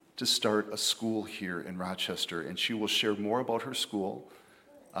to start a school here in Rochester, and she will share more about her school.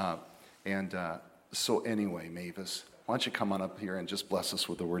 So anyway, Mavis, why don't you come on up here and just bless us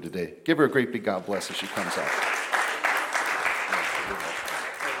with the word today. Give her a great big God bless as she comes up.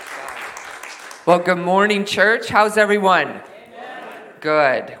 Well, good morning, church. How's everyone? Amen.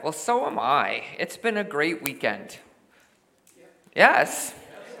 Good. Well, so am I. It's been a great weekend. Yes.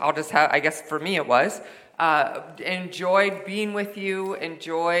 I guess for me it was. Enjoyed being with you.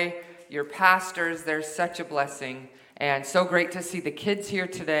 Enjoy your pastors. They're such a blessing. And so great to see the kids here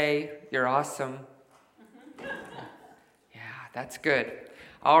today. You're awesome. Yeah, that's good.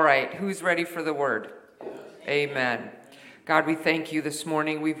 All right. Who's ready for the word? Amen. God, we thank you this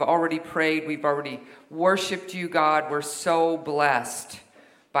morning. We've already prayed. We've already worshiped you, God. We're so blessed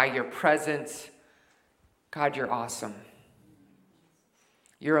by your presence. God, you're awesome.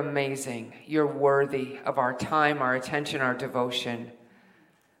 You're amazing. You're worthy of our time, our attention, our devotion.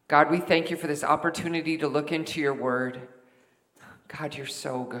 God, we thank you for this opportunity to look into your word. God, you're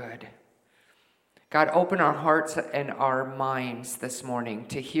so good. God, open our hearts and our minds this morning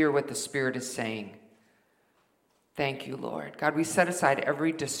to hear what the Spirit is saying. Thank you, Lord. God, we set aside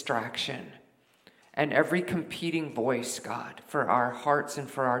every distraction and every competing voice, God, for our hearts and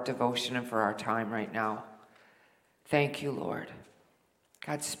for our devotion and for our time right now. Thank you, Lord.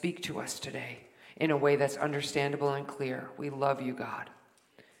 God, speak to us today in a way that's understandable and clear. We love you, God.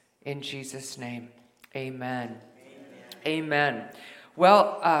 In Jesus' name, amen. Amen.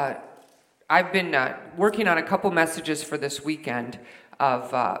 Well, I've been working on a couple messages for this weekend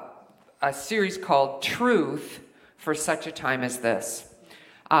of a series called Truth for Such a Time as This.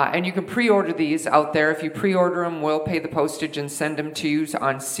 And you can pre-order these out there. If you pre-order them, we'll pay the postage and send them to you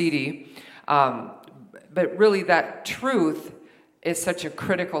on CD. But really, that truth is such a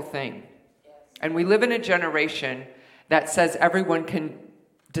critical thing. And we live in a generation that says everyone can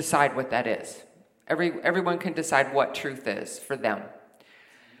decide what that is. Everyone can decide what truth is for them.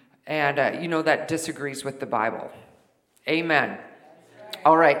 And that disagrees with the Bible. Amen.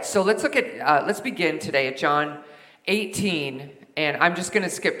 All right, so let's begin today at John 18, and I'm just going to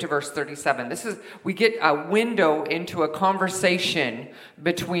skip to verse 37. We get a window into a conversation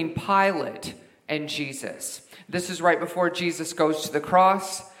between Pilate and Jesus. This is right before Jesus goes to the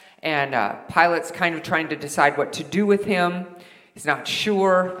cross, and Pilate's kind of trying to decide what to do with him. He's not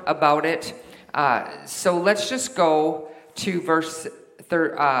sure about it. So let's just go to verse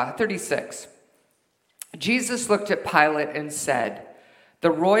 36. Jesus looked at Pilate and said,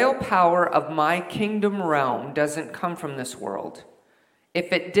 "The royal power of my kingdom realm doesn't come from this world.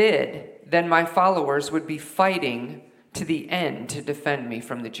 If it did, then my followers would be fighting to the end to defend me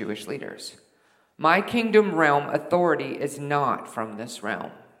from the Jewish leaders. My kingdom realm authority is not from this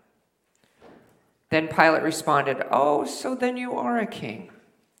realm." Then Pilate responded, "Oh, so then you are a king."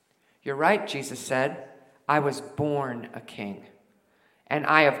 "You're right," Jesus said. "I was born a king, and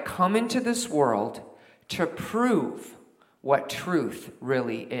I have come into this world to prove what truth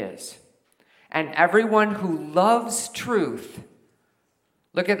really is. And everyone who loves truth,"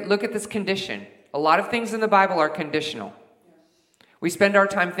 look at this condition. A lot of things in the Bible are conditional. We spend our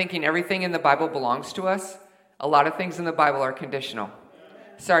time thinking everything in the Bible belongs to us. A lot of things in the Bible are conditional.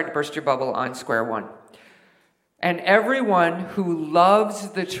 Sorry to burst your bubble on square one. "And everyone who loves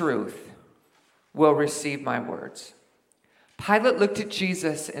the truth will receive my words." Pilate looked at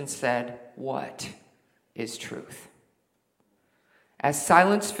Jesus and said, "What is truth?" As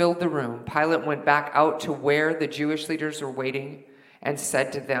silence filled the room, Pilate went back out to where the Jewish leaders were waiting and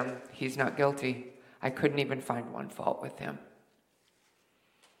said to them, "He's not guilty. I couldn't even find one fault with him."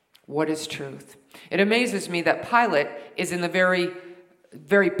 What is truth? It amazes me that Pilate is in the very,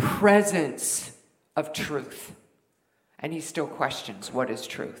 very presence of truth, and he still questions what is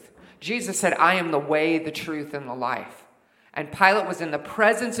truth. Jesus said, "I am the way, the truth, and the life." And Pilate was in the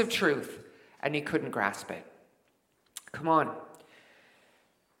presence of truth, and he couldn't grasp it. Come on.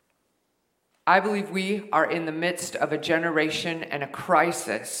 I believe we are in the midst of a generation and a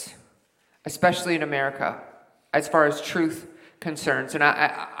crisis, especially in America, as far as truth concerns. And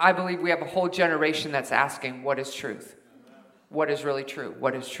I believe we have a whole generation that's asking, what is truth? What is really true?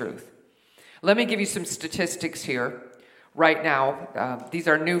 What is truth? Let me give you some statistics here right now. These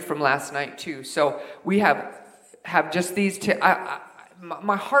are new from last night too. So we have just these two.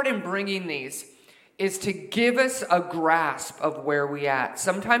 My heart in bringing these is to give us a grasp of where we at.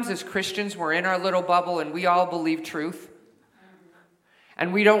 Sometimes as Christians, we're in our little bubble and we all believe truth.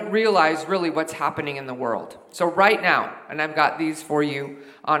 And we don't realize really what's happening in the world. So right now, and I've got these for you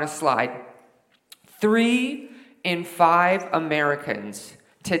on a slide, 3 in 5 Americans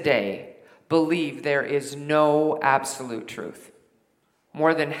today believe there is no absolute truth.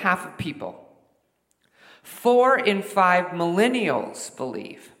 More than half of people. 4 in 5 millennials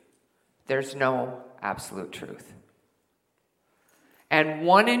believe there's no absolute truth. And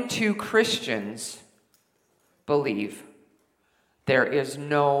 1 in 2 Christians believe there is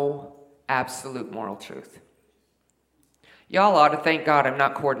no absolute moral truth. Y'all ought to thank God I'm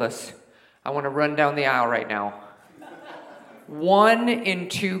not cordless. I want to run down the aisle right now. 1 in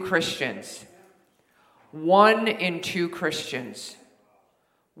 2 Christians. 1 in 2 Christians.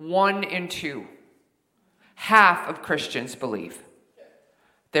 1 in 2. Half of Christians believe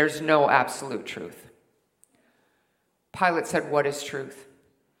there's no absolute truth. Pilate said, "What is truth?"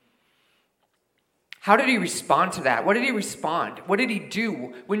 How did he respond to that? What did he respond? What did he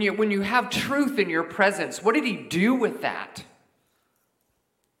do? When you have truth in your presence, what did he do with that?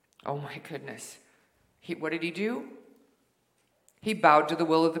 Oh my goodness. What did he do? He bowed to the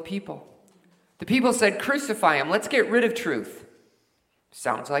will of the people. The people said, "Crucify him. Let's get rid of truth."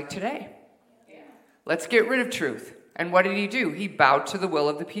 Sounds like today. Let's get rid of truth. And what did he do? He bowed to the will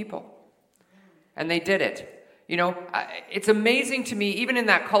of the people. And they did it. You know, it's amazing to me, even in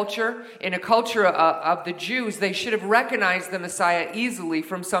that culture, in a culture of the Jews, they should have recognized the Messiah easily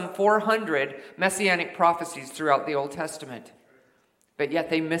from some 400 messianic prophecies throughout the Old Testament. But yet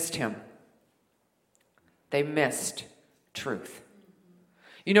they missed him. They missed truth.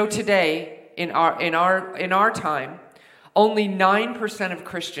 You know, today, in our time, only 9% of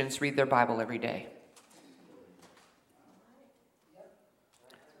Christians read their Bible every day.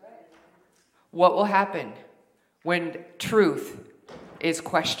 What will happen when truth is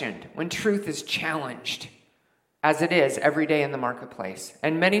questioned, when truth is challenged, as it is every day in the marketplace?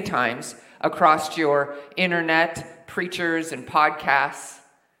 And many times across your internet, preachers and podcasts,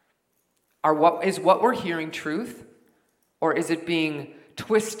 is what we're hearing truth, or is it being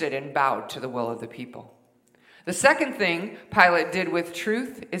twisted and bowed to the will of the people? The second thing Pilate did with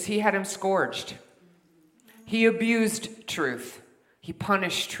truth is he had him scourged. He abused truth. He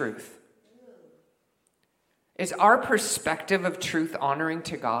punished truth. Is our perspective of truth honoring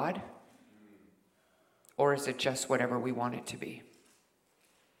to God? Or is it just whatever we want it to be?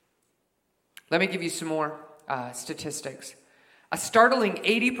 Let me give you some more statistics. A startling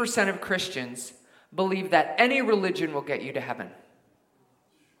 80% of Christians believe that any religion will get you to heaven.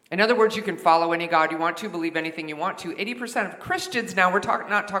 In other words, you can follow any God you want to, believe anything you want to. 80% of Christians, now we're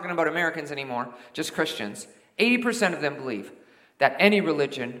not talking about Americans anymore, just Christians. 80% of them believe that any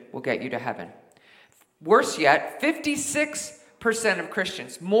religion will get you to heaven. Worse yet, 56% of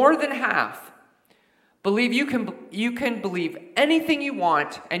Christians, more than half, believe you can believe anything you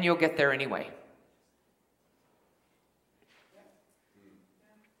want and you'll get there anyway.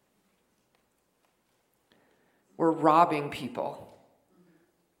 We're robbing people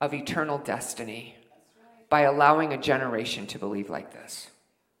of eternal destiny by allowing a generation to believe like this.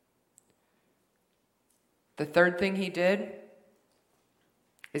 The third thing he did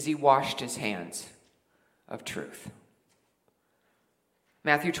is he washed his hands of truth.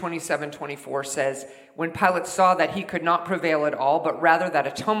 Matthew 27:24 says, when Pilate saw that he could not prevail at all, but rather that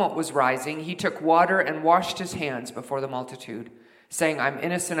a tumult was rising, he took water and washed his hands before the multitude, saying, I'm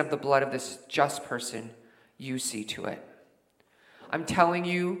innocent of the blood of this just person. You see to it. I'm telling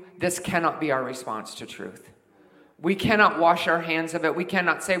you, this cannot be our response to truth. We cannot wash our hands of it. We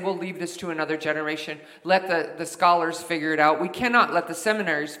cannot say, we'll leave this to another generation. Let the scholars figure it out. We cannot let the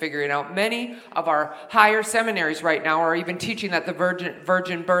seminaries figure it out. Many of our higher seminaries right now are even teaching that the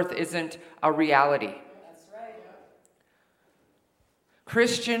virgin birth isn't a reality. That's right.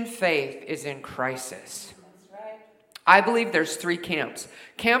 Christian faith is in crisis. That's right. I believe there's 3 camps.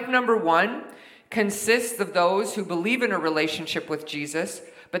 Camp number 1 consists of those who believe in a relationship with Jesus,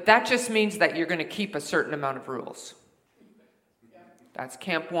 but that just means that you're going to keep a certain amount of rules. That's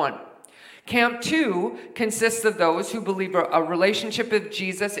camp 1. Camp 2 consists of those who believe a relationship with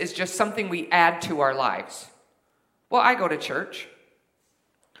Jesus is just something we add to our lives. Well, I go to church.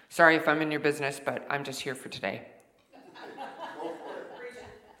 Sorry if I'm in your business, but I'm just here for today.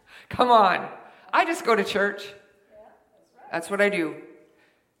 Come on. I just go to church. That's what I do.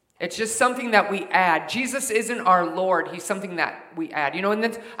 It's just something that we add. Jesus isn't our Lord. He's something that we add. You know, and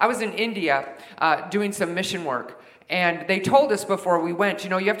then I was in India doing some mission work. And they told us before we went,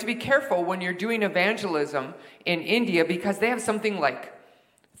 you know, you have to be careful when you're doing evangelism in India because they have something like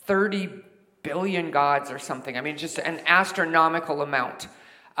 30 billion gods or something. I mean, just an astronomical amount.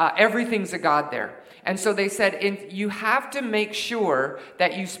 Everything's a god there. And so they said, you have to make sure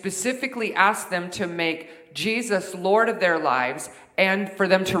that you specifically ask them to make Jesus Lord of their lives and for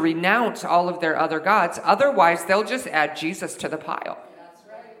them to renounce all of their other gods. Otherwise, they'll just add Jesus to the pile. That's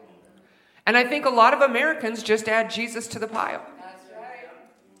right. And I think a lot of Americans just add Jesus to the pile. That's right.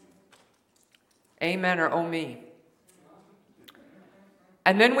 Amen or oh me.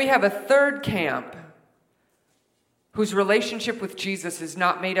 And then we have a third camp whose relationship with Jesus is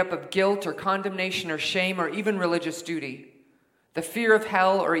not made up of guilt or condemnation or shame or even religious duty, the fear of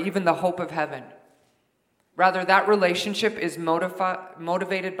hell or even the hope of heaven. Rather, that relationship is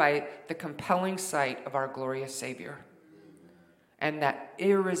motivated by the compelling sight of our glorious Savior and that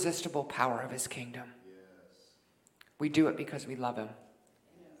irresistible power of his kingdom. We do it because we love him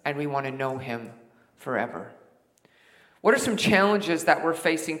and we want to know him forever. What are some challenges that we're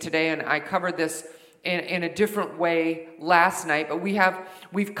facing today? And I covered this in a different way last night, but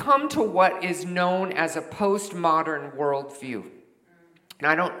we've come to what is known as a postmodern worldview. And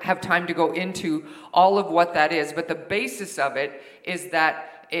I don't have time to go into all of what that is, but the basis of it is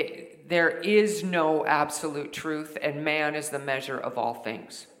that there is no absolute truth, and man is the measure of all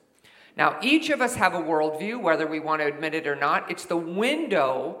things. Now, each of us have a worldview, whether we want to admit it or not. It's the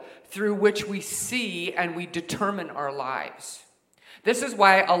window through which we see and we determine our lives. This is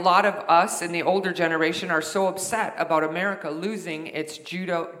why a lot of us in the older generation are so upset about America losing its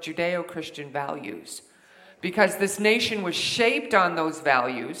Judeo-Christian values. Because this nation was shaped on those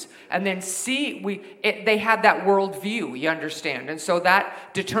values, and then they had that worldview, you understand. And so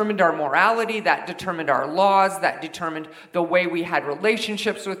that determined our morality, that determined our laws, that determined the way we had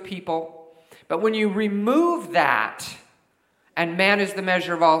relationships with people. But when you remove that, and man is the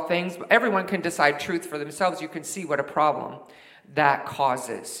measure of all things, everyone can decide truth for themselves. You can see what a problem that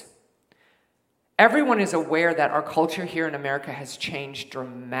causes. Everyone is aware that our culture here in America has changed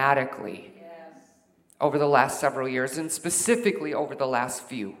dramatically over the last several years, and specifically over the last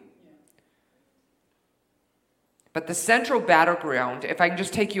few. But the central battleground, if I can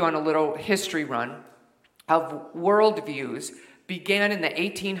just take you on a little history run, of worldviews began in the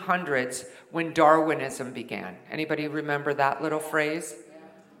 1800s when Darwinism began. Anybody remember that little phrase?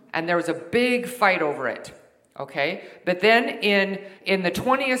 And there was a big fight over it, okay? But then in the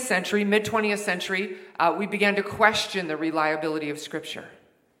 20th century, mid-20th century, we began to question the reliability of Scripture.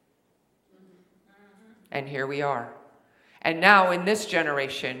 And here we are. And now in this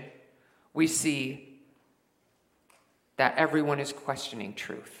generation, we see that everyone is questioning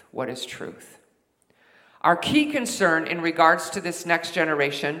truth. What is truth? Our key concern in regards to this next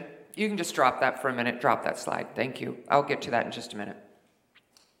generation, you can just drop that for a minute, drop that slide. Thank you. I'll get to that in just a minute.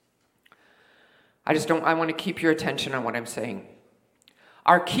 I want to keep your attention on what I'm saying.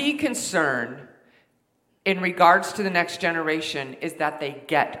 Our key concern in regards to the next generation is that they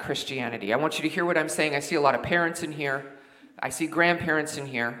get Christianity. I want you to hear what I'm saying. I see a lot of parents in here. I see grandparents in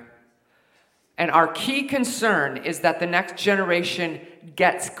here. And our key concern is that the next generation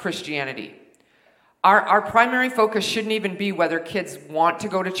gets Christianity. Our primary focus shouldn't even be whether kids want to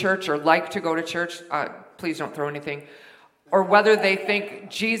go to church or like to go to church. Please don't throw anything. Or whether they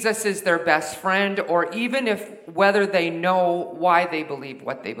think Jesus is their best friend, or even whether they know why they believe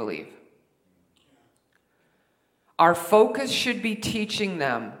what they believe. Our focus should be teaching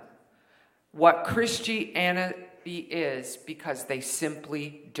them what Christianity is, because they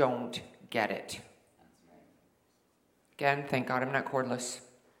simply don't get it. Again, thank God I'm not cordless.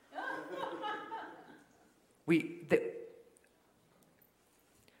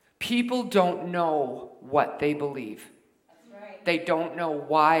 People don't know what they believe. That's right. They don't know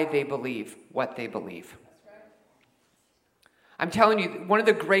why they believe what they believe. That's right. I'm telling you, one of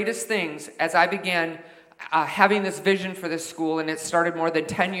the greatest things as I began having this vision for this school, and it started more than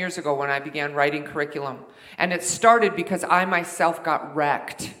 10 years ago when I began writing curriculum. And it started because I myself got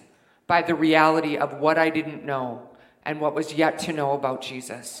wrecked by the reality of what I didn't know and what was yet to know about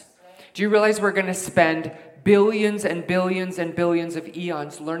Jesus. Do you realize we're going to spend billions and billions and billions of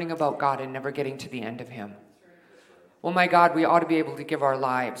eons learning about God and never getting to the end of him? Well, my God, we ought to be able to give our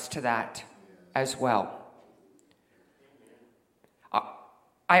lives to that as well.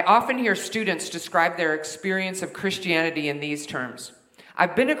 I often hear students describe their experience of Christianity in these terms.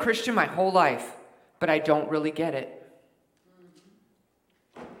 I've been a Christian my whole life, but I don't really get it.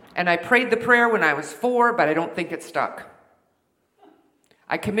 And I prayed the prayer when I was 4, but I don't think it stuck.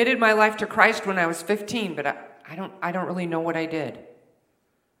 I committed my life to Christ when I was 15, but I don't really know what I did.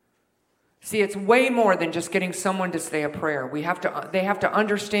 See, it's way more than just getting someone to say a prayer. They have to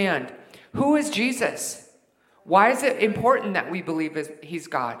understand, who is Jesus? Why is it important that we believe he's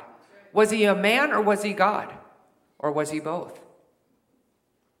God? Was he a man or was he God? Or was he both?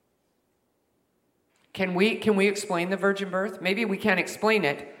 Can we explain the virgin birth? Maybe we can't explain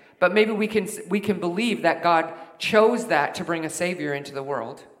it, but maybe we can believe that God chose that to bring a Savior into the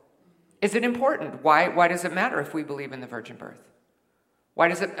world. Is it important? Why does it matter if we believe in the virgin birth? Why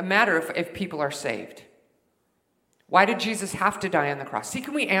does it matter if people are saved? Why did Jesus have to die on the cross? See,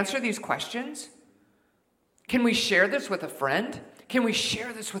 can we answer these questions? Can we share this with a friend? Can we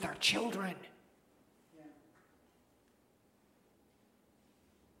share this with our children?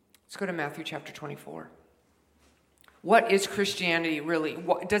 Let's go to Matthew chapter 24. What is Christianity really?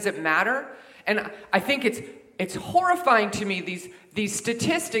 Does it matter? And I think it's horrifying to me, these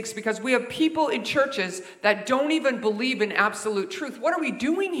statistics, because we have people in churches that don't even believe in absolute truth. What are we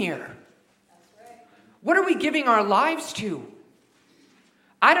doing here? What are we giving our lives to?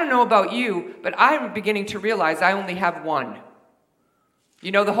 I don't know about you, but I'm beginning to realize I only have one.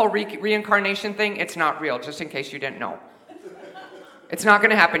 You know the whole reincarnation thing? It's not real, just in case you didn't know. It's not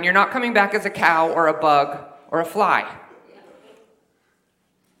going to happen. You're not coming back as a cow or a bug or a fly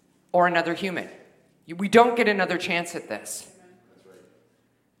or another human. We don't get another chance at this.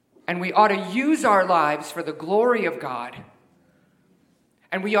 And we ought to use our lives for the glory of God.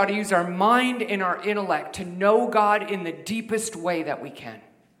 And we ought to use our mind and our intellect to know God in the deepest way that we can.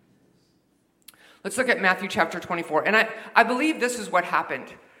 Let's look at Matthew chapter 24. And I believe this is what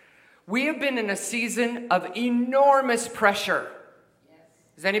happened. We have been in a season of enormous pressure.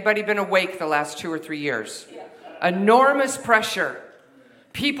 Has anybody been awake the last 2 or 3 years? Enormous pressure.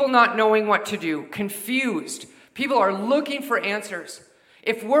 People not knowing what to do, confused. People are looking for answers.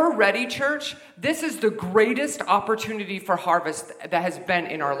 If we're ready, church, this is the greatest opportunity for harvest that has been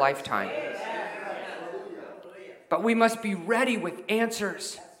in our lifetime. But we must be ready with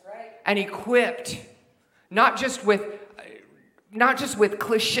answers and equipped, not just with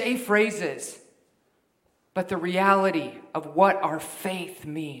cliche phrases, but the reality of what our faith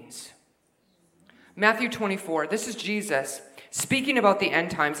means. Matthew 24, this is Jesus speaking about the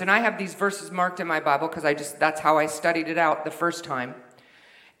end times, and I have these verses marked in my Bible because that's how I studied it out the first time.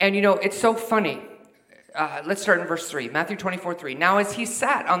 And you know, it's so funny. Let's start in verse 3, Matthew 24, 3. Now as he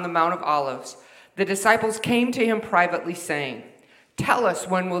sat on the Mount of Olives, the disciples came to him privately saying, tell us,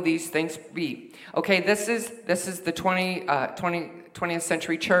 when will these things be? Okay, this is the 20th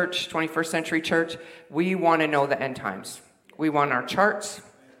century church, 21st century church. We want to know the end times. We want our charts.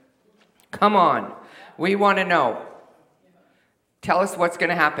 Come on. We want to know. Tell us what's going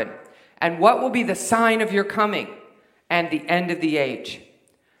to happen. And what will be the sign of your coming and the end of the age?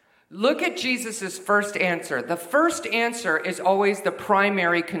 Look at Jesus' first answer. The first answer is always the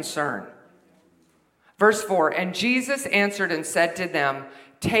primary concern. Verse 4, and Jesus answered and said to them,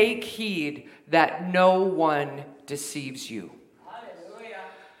 take heed that no one deceives you. Hallelujah.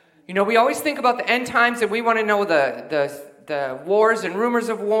 You know, we always think about the end times and we want to know the wars and rumors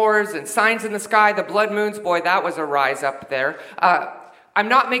of wars and signs in the sky, the blood moons. Boy, that was a rise up there. I'm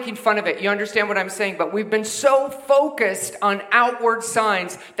not making fun of it. You understand what I'm saying? But we've been so focused on outward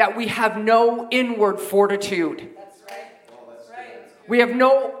signs that we have no inward fortitude. That's right. That's right. We have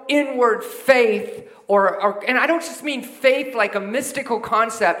no inward faith. And I don't just mean faith like a mystical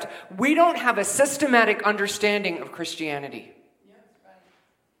concept. We don't have a systematic understanding of Christianity.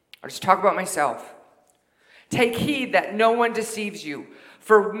 I'll just talk about myself. Take heed that no one deceives you.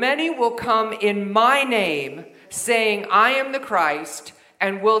 For many will come in my name, saying, I am the Christ,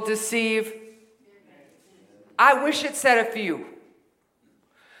 and will deceive. I wish it said a few.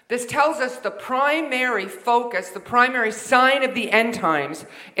 This tells us the primary focus, the primary sign of the end times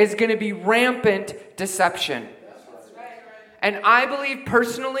is going to be rampant deception. And I believe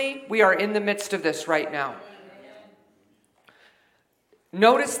personally we are in the midst of this right now.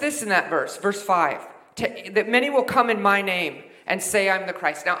 Notice this in that verse 5, that many will come in my name and say I'm the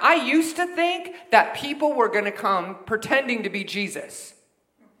Christ. Now, I used to think that people were going to come pretending to be Jesus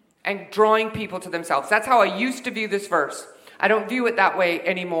and drawing people to themselves. That's how I used to view this verse. I don't view it that way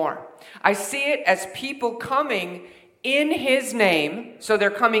anymore. I see it as people coming in his name, so they're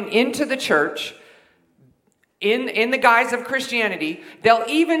coming into the church in the guise of Christianity. They'll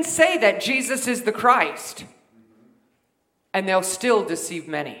even say that Jesus is the Christ, and they'll still deceive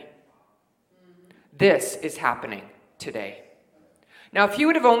many. This is happening today. Now, if he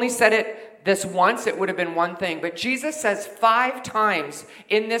would have only said it this once, it would have been one thing. But Jesus says 5 times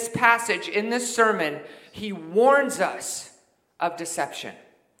in this passage, in this sermon, he warns us of deception.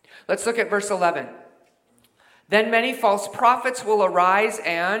 Let's look at verse 11. Then many false prophets will arise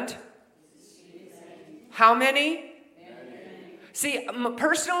and... How many? See,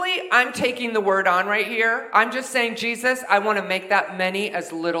 personally, I'm taking the word on right here. I'm just saying, Jesus, I want to make that many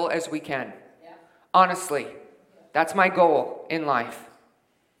as little as we can. Honestly, that's my goal in life.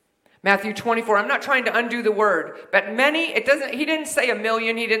 Matthew 24, I'm not trying to undo the word, but many, he didn't say 1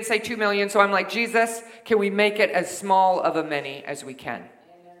 million, he didn't say 2 million, so I'm like, Jesus, can we make it as small of a many as we can?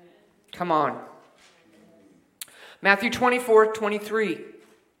 Come on. Matthew 24, 23.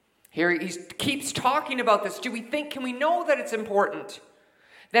 Here he keeps talking about this. Can we know that it's important?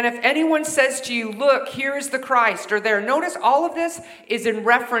 Then if anyone says to you, look, here is the Christ, or there. Notice all of this is in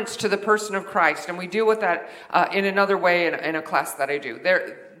reference to the person of Christ. And we deal with that in another way in a class that I do.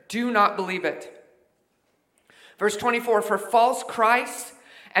 Do not believe it. Verse 24, for false Christs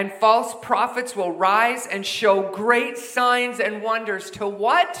and false prophets will rise and show great signs and wonders to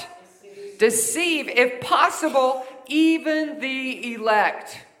what? Deceive, if possible, even the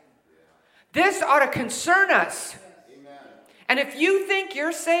elect. This ought to concern us. And if you think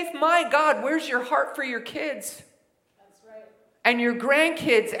you're safe, my God, where's your heart for your kids? That's right. And your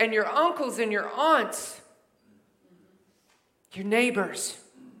grandkids and your uncles and your aunts? Your neighbors.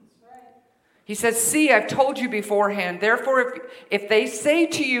 That's right. He says, see, I've told you beforehand. Therefore, if they say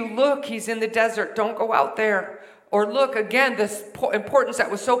to you, look, he's in the desert, don't go out there. Or look, again, this importance that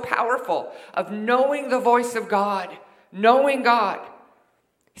was so powerful of knowing the voice of God, knowing God.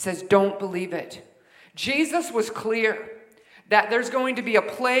 He says, don't believe it. Jesus was clear that there's going to be a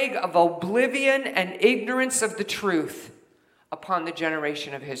plague of oblivion and ignorance of the truth upon the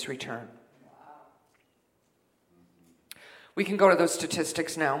generation of his return. We can go to those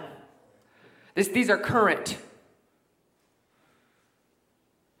statistics now. These are current.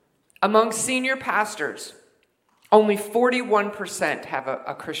 Among senior pastors, only 41% have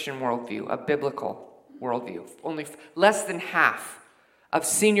a Christian worldview, a biblical worldview. Only less than half of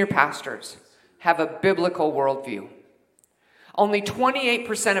senior pastors have a biblical worldview. Only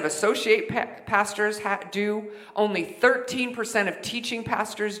 28% of associate pastors do. Only 13% of teaching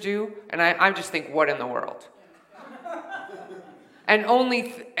pastors do. And I just think, what in the world?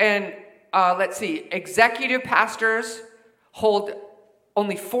 Let's see, executive pastors hold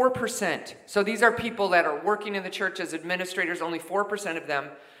only 4%. So these are people that are working in the church as administrators. Only 4% of them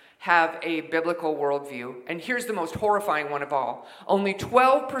have a biblical worldview. And here's the most horrifying one of all. Only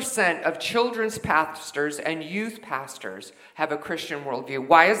 12% of children's pastors and youth pastors have a Christian worldview.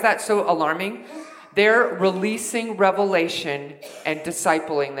 Why is that so alarming? They're releasing revelation and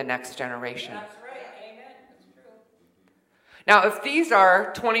discipling the next generation. That's right. Amen. That's true. Now, if these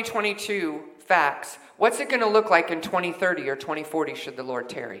are 2022 facts, what's it going to look like in 2030 or 2040 should the Lord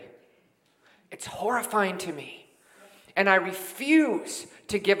tarry? It's horrifying to me. And I refuse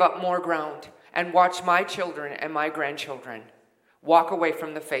to give up more ground and watch my children and my grandchildren walk away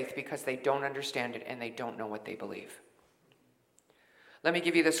from the faith because they don't understand it and they don't know what they believe. Let me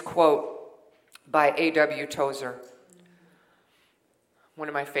give you this quote by A.W. Tozer, one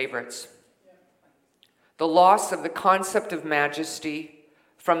of my favorites. The loss of the concept of majesty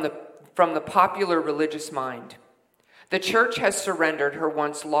from the popular religious mind. The church has surrendered her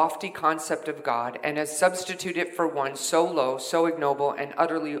once lofty concept of God and has substituted it for one so low, so ignoble, and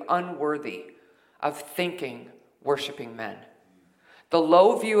utterly unworthy of thinking, worshiping men. The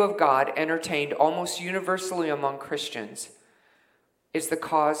low view of God entertained almost universally among Christians is the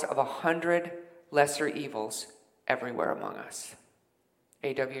cause of 100 lesser evils everywhere among us.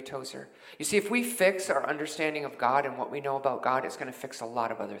 A.W. Tozer. You see, if we fix our understanding of God and what we know about God, it's going to fix a lot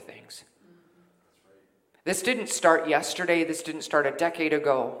of other things. This didn't start yesterday. This didn't start a decade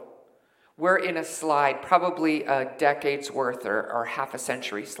ago. We're in a slide, probably a decade's worth or half a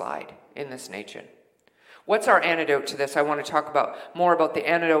century slide in this nation. What's our antidote to this? I want to talk more about the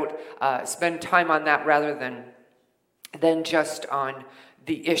antidote, spend time on that rather than just on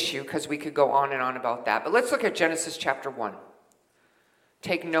the issue, because we could go on and on about that. But let's look at Genesis chapter 1.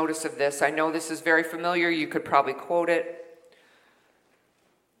 Take notice of this. I know this is very familiar. You could probably quote it.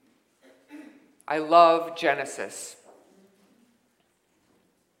 I love Genesis.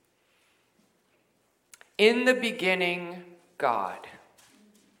 In the beginning, God.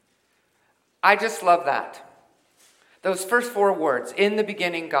 I just love that. Those first 4 words, in the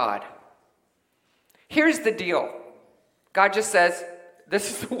beginning, God. Here's the deal. God just says,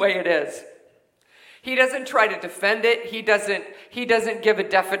 this is the way it is. He doesn't try to defend it. He doesn't give a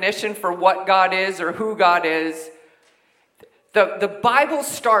definition for what God is or who God is. The Bible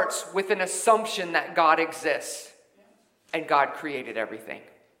starts with an assumption that God exists and God created everything.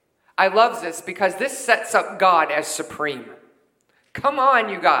 I love this because this sets up God as supreme. Come on,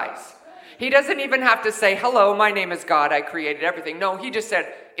 you guys. He doesn't even have to say, hello, my name is God, I created everything. No, he just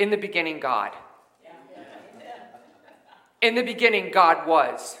said, in the beginning, God. In the beginning, God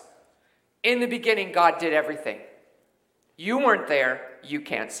was. In the beginning, God did everything. You weren't there, you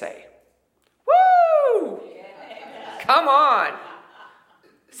can't say. Woo! Come on.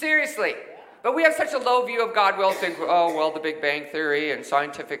 Seriously. But we have such a low view of God, we'll think, oh, well, the Big Bang Theory and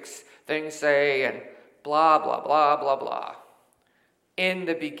scientific things say, and blah, blah, blah, blah, blah. In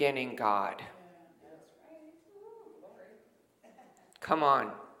the beginning, God. Come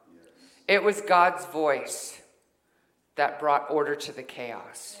on. It was God's voice that brought order to the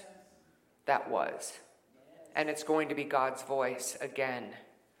chaos that was. And it's going to be God's voice again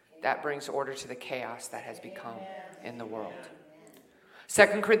that brings order to the chaos that has become in the world. 2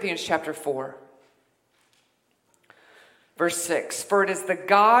 Corinthians chapter 4, verse 6. For it is the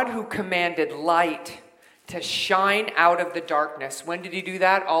God who commanded light to shine out of the darkness. When did he do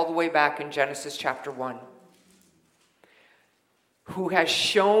that? All the way back in Genesis chapter 1. Who has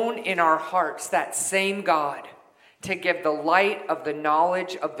shone in our hearts, that same God, to give the light of the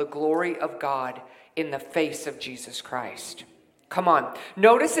knowledge of the glory of God in the face of Jesus Christ. Come on.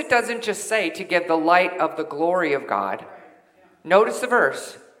 Notice it doesn't just say to give the light of the glory of God. Notice the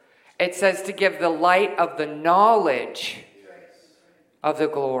verse. It says to give the light of the knowledge of the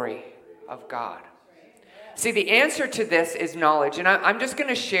glory of God. See, the answer to this is knowledge. And I'm just going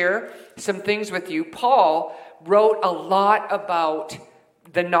to share some things with you. Paul wrote a lot about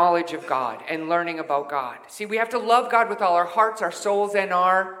the knowledge of God and learning about God. See, we have to love God with all our hearts, our souls, and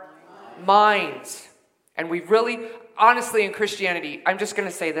our minds. And we really, honestly, in Christianity, I'm just going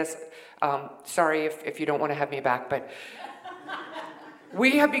to say this. Sorry if you don't want to have me back, but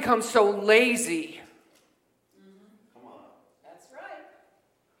we have become so lazy. Come on. That's right.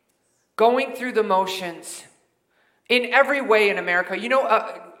 Going through the motions in every way in America. You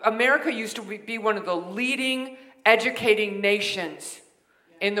know, America used to be one of the leading educating nations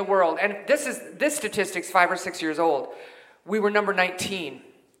in the world. And this statistic's 5 or 6 years old. We were number 19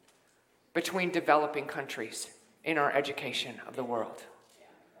 between developing countries in our education of the world.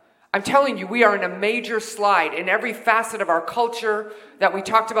 I'm telling you, we are in a major slide in every facet of our culture that we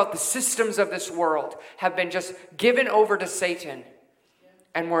talked about. The systems of this world have been just given over to Satan.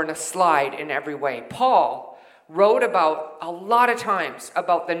 And we're in a slide in every way. Paul wrote about a lot of times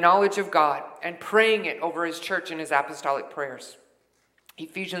about the knowledge of God and praying it over his church in his apostolic prayers.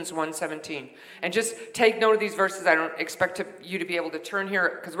 Ephesians 1:17. And just take note of these verses. I don't expect you to be able to turn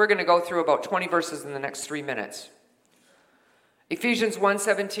here because we're going to go through about 20 verses in the next 3 minutes. Ephesians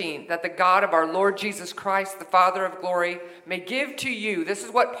 1:17, that the God of our Lord Jesus Christ, the Father of glory, may give to you. This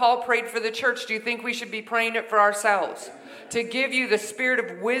is what Paul prayed for the church. Do you think we should be praying it for ourselves? To give you the spirit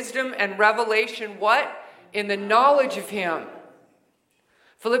of wisdom and revelation, what? In the knowledge of him.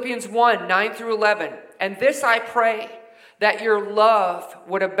 Philippians 1:9 through 11. And this I pray, that your love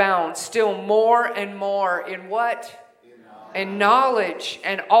would abound still more and more in what? In knowledge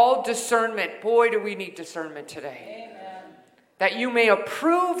and all discernment. Boy, do we need discernment today. Amen. That you may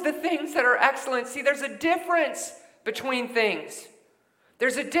approve the things that are excellent. See, there's a difference between things.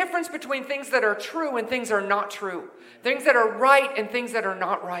 There's a difference between things that are true and things that are not true. Things that are right and things that are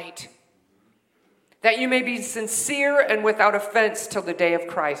not right. That you may be sincere and without offense till the day of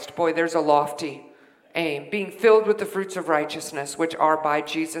Christ. Boy, there's a lofty aim. Being filled with the fruits of righteousness, which are by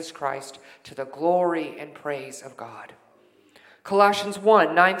Jesus Christ, to the glory and praise of God. Colossians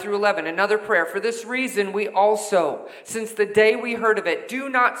 1:9 through 11, another prayer. For this reason we also, since the day we heard of it, do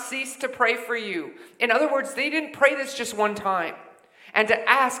not cease to pray for you. In other words, they didn't pray this just one time. And to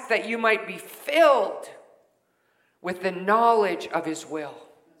ask that you might be filled with the knowledge of his will,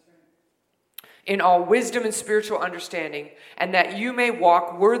 in all wisdom and spiritual understanding, and that you may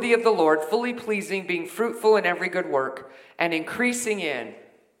walk worthy of the Lord, fully pleasing, being fruitful in every good work, and increasing in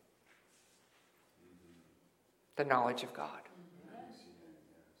the knowledge of God.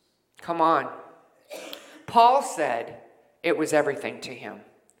 Come on. Paul said it was everything to him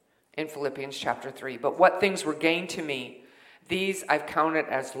in Philippians chapter 3. But what things were gained to me, these I've counted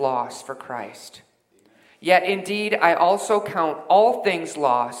as loss for Christ. Yet indeed I also count all things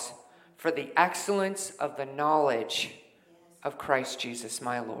loss for the excellence of the knowledge of Christ Jesus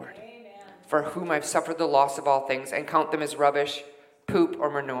my Lord, for whom I've suffered the loss of all things and count them as rubbish, poop,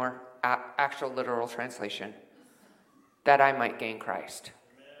 or manure, actual literal translation, that I might gain Christ.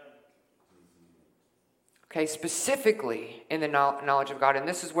 Okay, specifically in the knowledge of God, and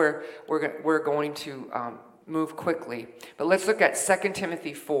this is where we're going to move quickly. But let's look at 2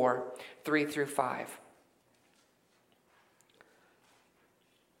 Timothy 4:3 through 5.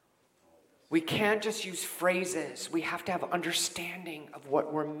 We can't just use phrases. We have to have understanding of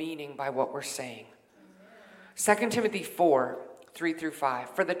what we're meaning by what we're saying. 2 Timothy 4:3 through 5.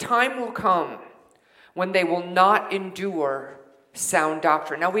 For the time will come when they will not endure sound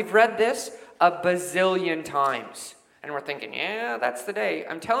doctrine. Now, we've read this a bazillion times. And we're thinking, yeah, that's the day.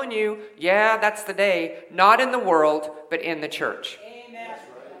 I'm telling you, yeah, that's the day. Not in the world, but in the church. Amen.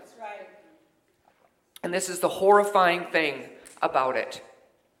 That's right. And this is the horrifying thing about it.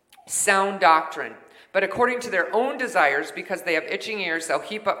 Sound doctrine. But according to their own desires, because they have itching ears, they'll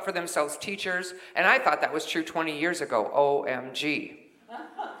heap up for themselves teachers. And I thought that was true 20 years ago. OMG.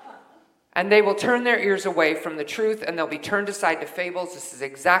 And they will turn their ears away from the truth, and they'll be turned aside to fables. This is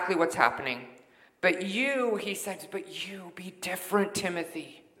exactly what's happening. But you, he says, but you be different,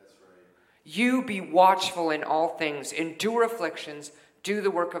 Timothy. That's right. You be watchful in all things, endure afflictions, do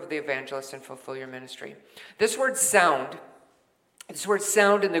the work of the evangelist, and fulfill your ministry. This word sound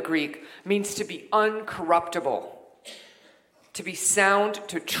in the Greek means to be uncorruptible. To be sound,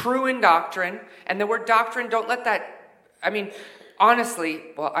 to true in doctrine. And the word doctrine, don't let that, honestly,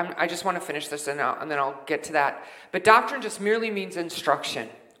 I just want to finish this and then I'll get to that. But doctrine just merely means instruction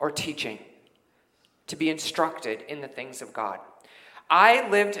or teaching. To be instructed in the things of God. I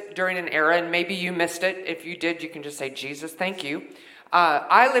lived during an era, and maybe you missed it. If you did, you can just say, Jesus, thank you.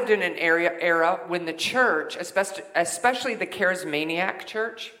 I lived in an era when the church, especially the charismaniac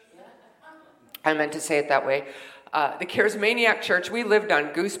church, I meant to say it that way, the charismaniac church, we lived on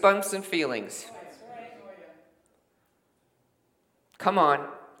goosebumps and feelings. Come on.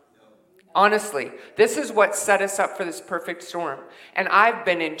 Honestly, this is what set us up for this perfect storm. And I've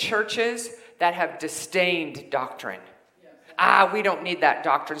been in churches that have disdained doctrine. We don't need that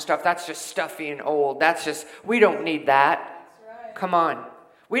doctrine stuff. That's just stuffy and old. We don't need that. Come on.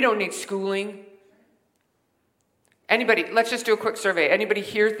 We don't need schooling. Anybody, let's just do a quick survey. Anybody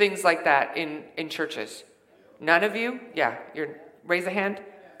hear things like that in churches? None of you? Yeah, raise a hand.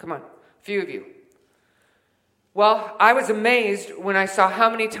 Come on, a few of you. Well, I was amazed when I saw how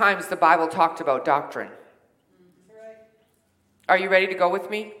many times the Bible talked about doctrine. Are you ready to go with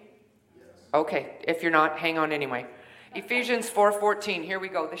me? Okay, if you're not, hang on anyway. Ephesians 4:14, here we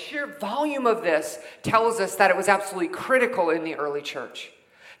go. The sheer volume of this tells us that it was absolutely critical in the early church.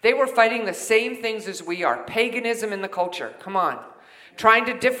 They were fighting the same things as we are. Paganism in the culture, come on. Trying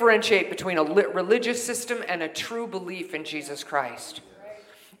to differentiate between a religious system and a true belief in Jesus Christ.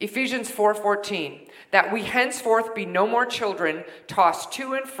 Ephesians 4:14, that we henceforth be no more children, tossed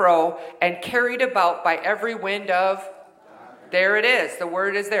to and fro, and carried about by every wind of... There it is. The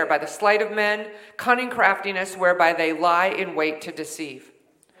word is there. By the sleight of men, cunning craftiness, whereby they lie in wait to deceive.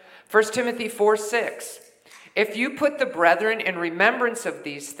 1 Timothy 4:6. If you put the brethren in remembrance of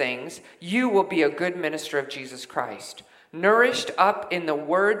these things, you will be a good minister of Jesus Christ, nourished up in the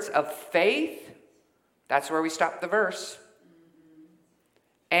words of faith. That's where we stop the verse.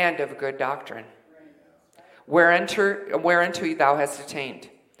 And of good doctrine, whereunto thou hast attained.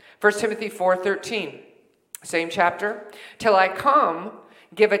 1 Timothy 4:13. Same chapter. Till I come,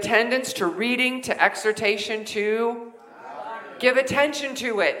 give attendance to reading, to exhortation, to... Give attention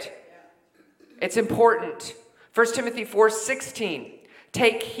to it. It's important. 1 Timothy 4:16.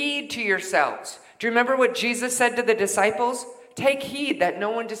 Take heed to yourselves. Do you remember what Jesus said to the disciples? Take heed that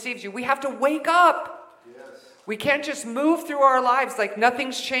no one deceives you. We have to wake up. Yes. We can't just move through our lives like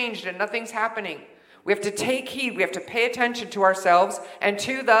nothing's changed and nothing's happening. We have to take heed. We have to pay attention to ourselves and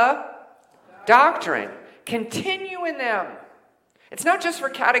to the doctrine. Continue in them. It's not just for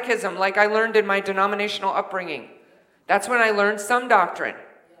catechism like I learned in my denominational upbringing. That's when I learned some doctrine.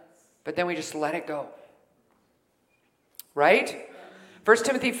 But then we just let it go. Right? 1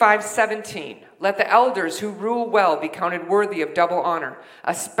 Timothy 5:17. Let the elders who rule well be counted worthy of double honor,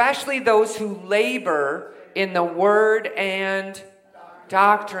 especially those who labor in the word and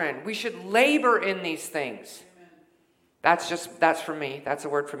doctrine. We should labor in these things. That's for me. That's a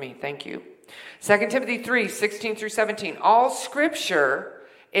word for me. Thank you. 2 Timothy 3:16 through 17. All scripture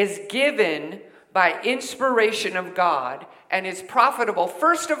is given by inspiration of God and is profitable,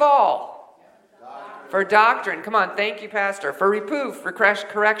 first of all, for doctrine. Come on, thank you, Pastor. For reproof, for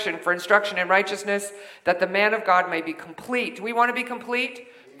correction, for instruction in righteousness, that the man of God may be complete. Do we want to be complete?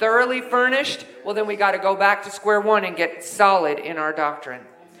 Thoroughly furnished? Well, then we got to go back to square one and get solid in our doctrine.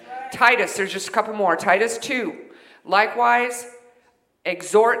 Titus, there's just a couple more. Titus 2. Likewise,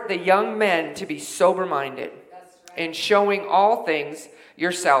 exhort the young men to be sober-minded, in showing all things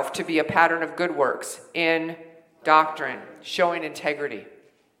yourself to be a pattern of good works, in doctrine, showing integrity,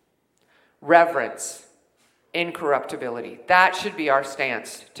 reverence, incorruptibility. That should be our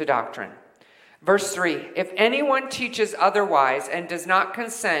stance to doctrine. Verse 3, if anyone teaches otherwise and does not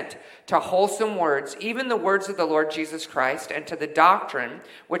consent to wholesome words, even the words of the Lord Jesus Christ, and to the doctrine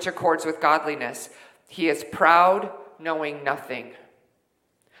which accords with godliness, he is proud, knowing nothing.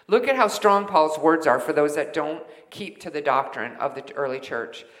 Look at how strong Paul's words are for those that don't keep to the doctrine of the early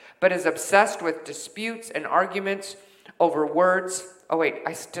church, but is obsessed with disputes and arguments over words. Oh, wait,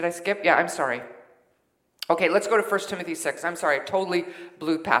 did I skip? Yeah, I'm sorry. Okay, let's go to 1 Timothy 6. I'm sorry, I totally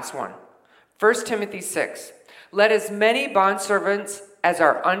blew past one. 1 Timothy 6. Let as many bondservants as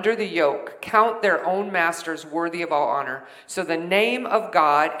are under the yoke count their own masters worthy of all honor. So the name of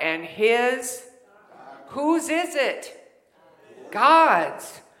God and his, whose is it?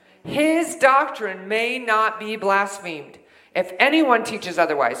 God's. His doctrine may not be blasphemed. If anyone teaches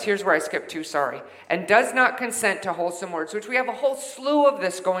otherwise, here's where I skipped to, sorry, and does not consent to wholesome words, which we have a whole slew of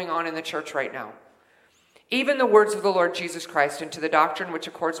this going on in the church right now. Even the words of the Lord Jesus Christ, and to the doctrine which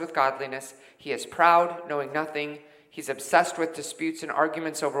accords with godliness, he is proud, knowing nothing. He's obsessed with disputes and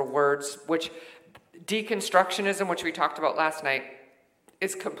arguments over words, which deconstructionism, which we talked about last night,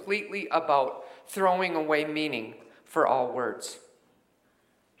 is completely about throwing away meaning for all words.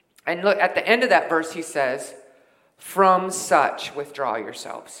 And look, at the end of that verse, he says, from such withdraw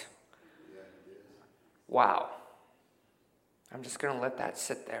yourselves. Wow. I'm just going to let that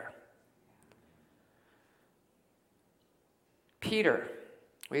sit there. Peter,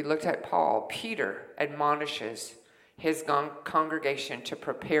 we looked at Paul. Peter admonishes his congregation to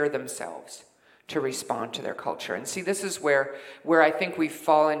prepare themselves to respond to their culture. And see, this is where I think we've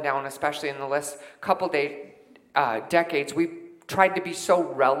fallen down, especially in the last couple decades. We've tried to be so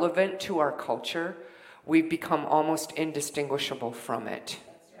relevant to our culture, we've become almost indistinguishable from it.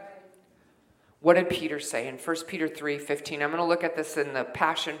 What did Peter say in 1 Peter 3:15? I'm going to look at this in the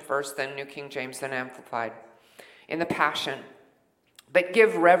Passion first, then New King James, then Amplified. In the Passion, but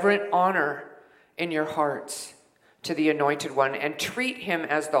give reverent honor in your hearts to the Anointed One, and treat him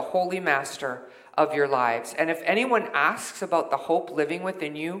as the holy master of your lives. And if anyone asks about the hope living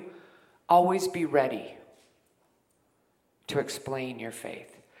within you, always be ready to explain your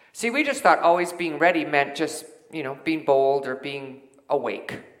faith. See, we just thought always being ready meant just, being bold or being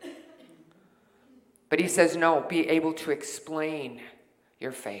awake. But he says, no, be able to explain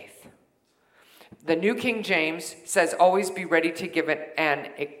your faith. The New King James says, always be ready to give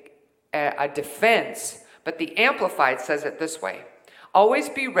a defense. But the Amplified says it this way. Always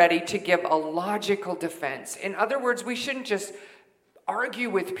be ready to give a logical defense. In other words, we shouldn't just argue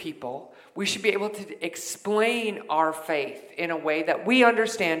with people. We should be able to explain our faith in a way that we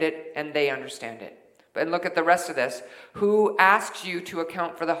understand it and they understand it. But look at the rest of this. Who asks you to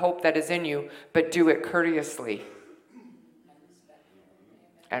account for the hope that is in you, but do it courteously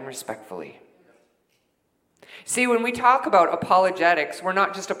and respectfully. See, when we talk about apologetics, we're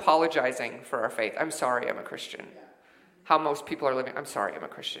not just apologizing for our faith. I'm sorry, I'm a Christian. How most people are living. I'm sorry, I'm a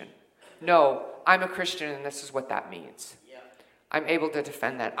Christian. No, I'm a Christian and this is what that means. I'm able to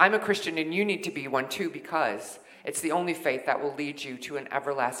defend that. I'm a Christian and you need to be one too, because it's the only faith that will lead you to an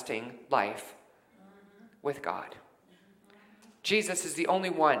everlasting life with God. Jesus is the only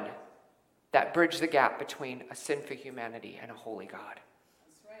one that bridged the gap between a sinful humanity and a holy God.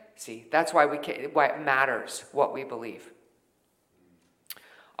 See, that's why why it matters what we believe.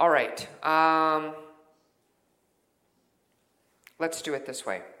 All right. Let's do it this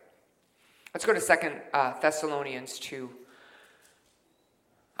way. Let's go to 2 Thessalonians 2.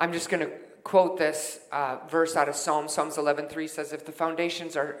 I'm just going to quote this verse out of Psalms 11:3 says, if the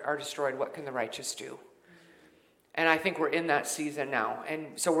foundations are destroyed, what can the righteous do? And I think we're in that season now. And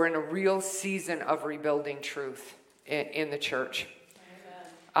so we're in a real season of rebuilding truth in the church.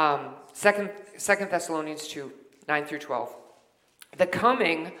 2 Thessalonians 2, 9 through 12. The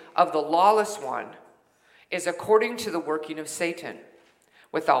coming of the lawless one is according to the working of Satan,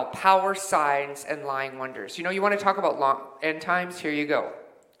 with all power, signs, and lying wonders. You want to talk about end times? Here you go.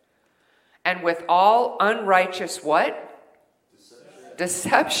 And with all unrighteous what?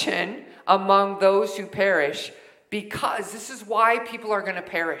 Deception among those who perish, because this is why people are going to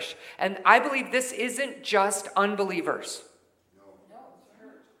perish. And I believe this isn't just unbelievers.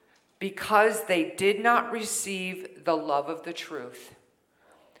 Because they did not receive the love of the truth,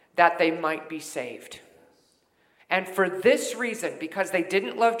 that they might be saved. And for this reason, because they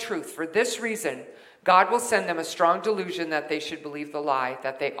didn't love truth, for this reason, God will send them a strong delusion that they should believe the lie,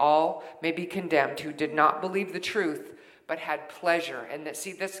 that they all may be condemned who did not believe the truth, but had pleasure. And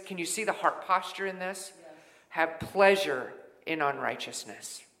see this, can you see the heart posture in this? Yes. Have pleasure in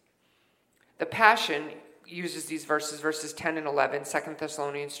unrighteousness. The Passion uses these verses 10 and 11, 2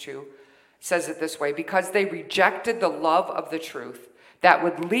 Thessalonians 2, says it this way, because they rejected the love of the truth that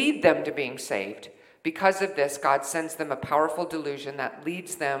would lead them to being saved. Because of this, God sends them a powerful delusion that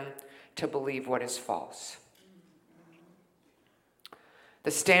leads them to believe what is false.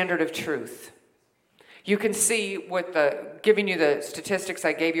 The standard of truth. You can see with giving you the statistics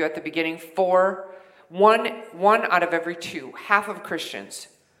I gave you at the beginning, one out of every two, half of Christians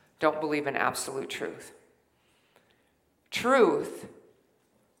don't believe in absolute truth. Truth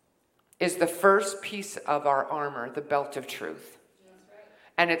is the first piece of our armor, the belt of truth.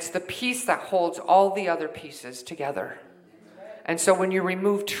 And it's the piece that holds all the other pieces together. And so when you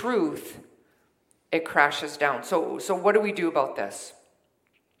remove truth, it crashes down. So what do we do about this?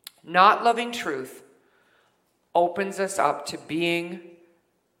 Not loving truth opens us up to being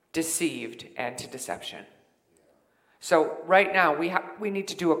deceived and to deception. So right now we need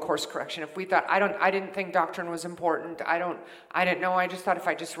to do a course correction. If we thought I didn't think doctrine was important. I didn't know. I just thought if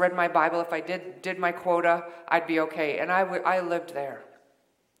I just read my Bible, if I did my quota, I'd be okay. And I lived there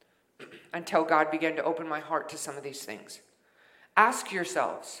until God began to open my heart to some of these things. Ask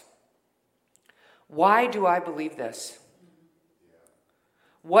yourselves, why do I believe this?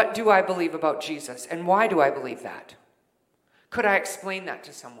 What do I believe about Jesus? And why do I believe that? Could I explain that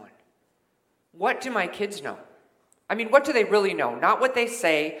to someone? What do my kids know? I mean, what do they really know? Not what they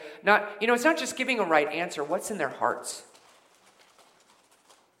say. It's not just giving a right answer. What's in their hearts?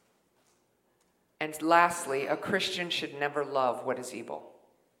 And lastly, a Christian should never love what is evil.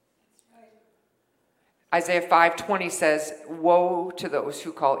 Isaiah 5:20 says, woe to those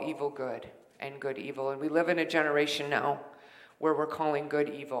who call evil good and good evil. And we live in a generation now where we're calling good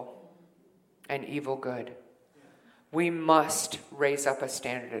evil and evil good. We must raise up a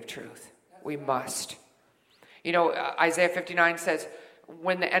standard of truth. We must. Isaiah 59 says,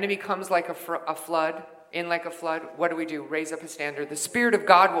 when the enemy comes like a flood, what do? Raise up a standard. The Spirit of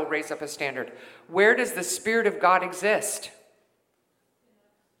God will raise up a standard. Where does the Spirit of God exist?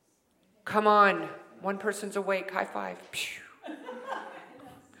 Come on. One person's awake. High five.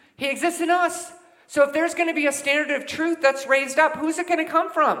 He exists in us. So if there's going to be a standard of truth that's raised up, who's it going to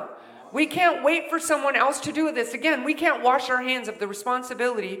come from? We can't wait for someone else to do this. Again, we can't wash our hands of the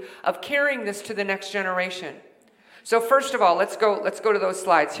responsibility of carrying this to the next generation. So first of all, let's go to those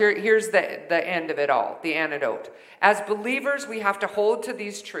slides. Here's the end of it all, the antidote. As believers, we have to hold to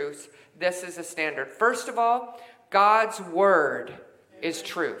these truths. This is a standard. First of all, God's word is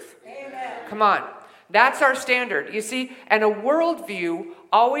truth. Amen. Come on. That's our standard. You see, and a worldview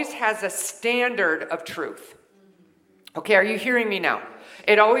always has a standard of truth. Okay, are you hearing me now?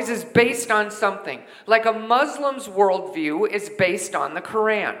 It always is based on something. Like a Muslim's worldview is based on the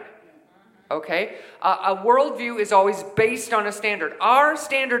Quran. Okay? A worldview is always based on a standard. Our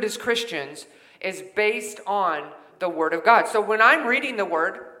standard as Christians is based on the Word of God. So when I'm reading the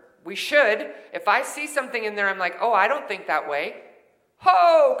Word, we should, if I see something in there, I'm like, oh, I don't think that way.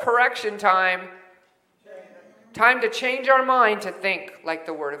 Ho, correction time. Time to change our mind to think like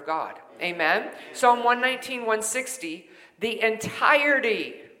the Word of God. Amen? Psalm 119, 160, the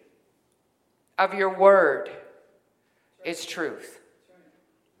entirety of your word is truth.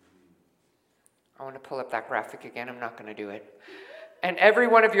 I want to pull up that graphic again. I'm not going to do it. And every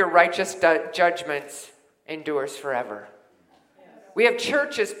one of your righteous judgments endures forever. We have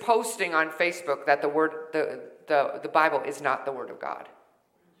churches posting on Facebook that the Bible is not the Word of God.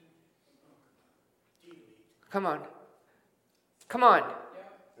 Come on. Come on.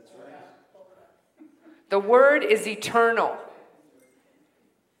 The Word is eternal.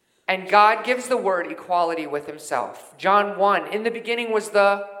 And God gives the Word equality with Himself. John 1, in the beginning was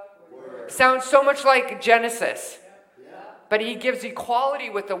the Word. Sounds so much like Genesis. But He gives equality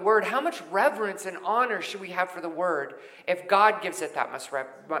with the Word. How much reverence and honor should we have for the Word if God gives it that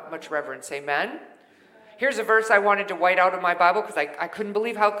much reverence? Amen? Here's a verse I wanted to white out of my Bible because I couldn't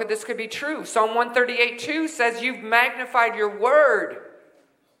believe how this could be true. Psalm 138:2 says, you've magnified your word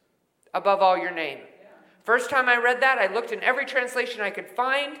above all your name. First time I read that, I looked in every translation I could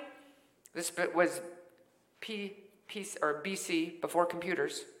find. This was BC, before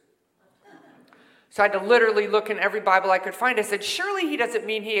computers. So I had to literally look in every Bible I could find. I said, surely He doesn't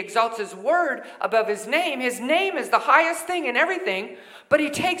mean He exalts His word above His name. His name is the highest thing in everything, but He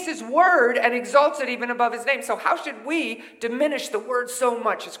takes His word and exalts it even above His name. So how should we diminish the word so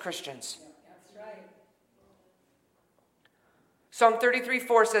much as Christians? That's right. Psalm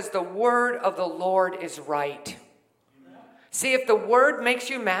 33:4 says, the word of the Lord is right. See, if the word makes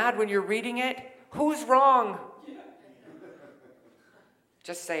you mad when you're reading it, who's wrong?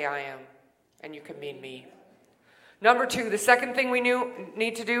 Just say, I am. And you can mean me. Number 2, the second thing we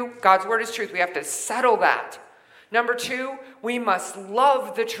need to do, God's word is truth. We have to settle that. Number 2, we must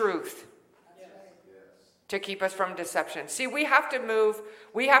love the truth to keep us from deception. See, we have to move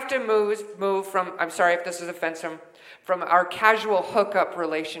from, I'm sorry if this is offensive, from our casual hookup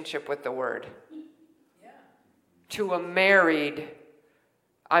relationship with the word to a married,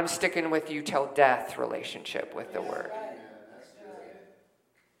 I'm sticking with you till death relationship with the word.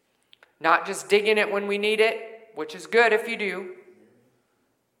 Not just digging it when we need it, which is good if you do,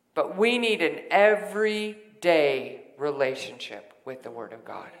 but we need an everyday relationship with the Word of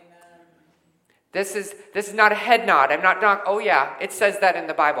God. This is not a head nod. I'm not, oh yeah, it says that in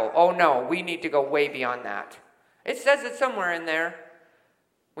the Bible. Oh no, we need to go way beyond that. It says it somewhere in there.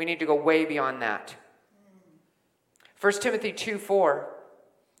 We need to go way beyond that. 1 Timothy 2:4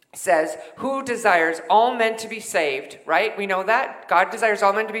 says, who desires all men to be saved, right? We know that. God desires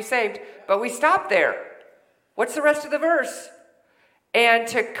all men to be saved, but we stop there. What's the rest of the verse? And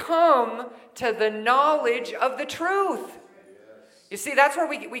to come to the knowledge of the truth. You see, that's where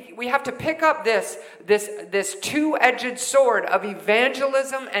we have to pick up this two-edged sword of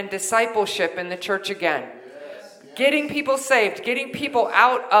evangelism and discipleship in the church again. Getting people saved, getting people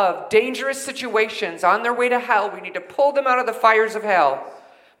out of dangerous situations on their way to hell. We need to pull them out of the fires of hell,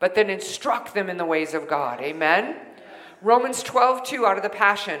 but then instruct them in the ways of God. Amen? Romans 12:2 out of the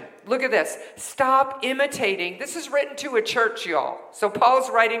Passion. Look at this. Stop imitating. This is written to a church, y'all. So Paul's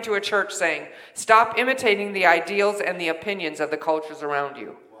writing to a church saying, stop imitating the ideals and the opinions of the cultures around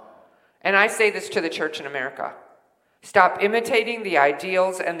you. And I say this to the church in America. Stop imitating the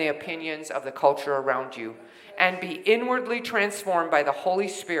ideals and the opinions of the culture around you, and be inwardly transformed by the Holy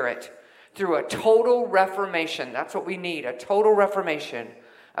Spirit through a total reformation. That's what we need, a total reformation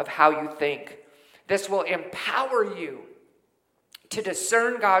of how you think. This will empower you to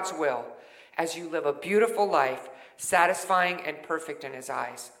discern God's will as you live a beautiful life, satisfying and perfect in his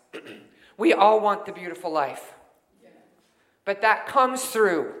eyes. We all want the beautiful life. But that comes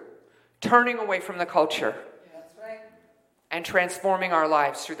through turning away from the culture and transforming our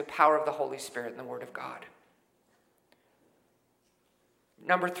lives through the power of the Holy Spirit and the Word of God.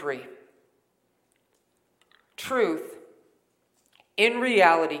 Number 3, truth in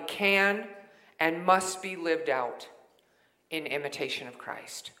reality can and must be lived out in imitation of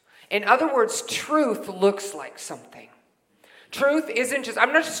Christ. In other words, truth looks like something. Truth isn't just,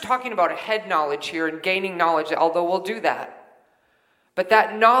 I'm not just talking about a head knowledge here and gaining knowledge, although we'll do that. But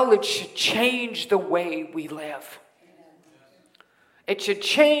that knowledge should change the way we live. It should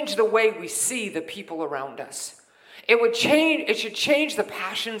change the way we see the people around us. It should change the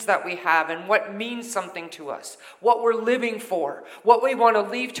passions that we have and what means something to us, what we're living for, what we want to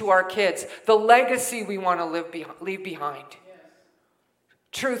leave to our kids, the legacy we want to leave behind.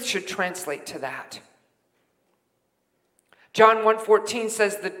 Truth should translate to that. John 1:14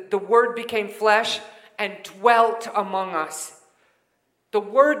 says that the Word became flesh and dwelt among us. The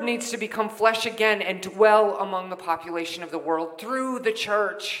Word needs to become flesh again and dwell among the population of the world through the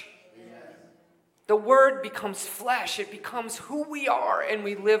church. The Word becomes flesh. It becomes who we are, and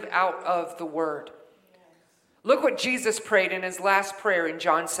we live out of the Word. Look what Jesus prayed in his last prayer in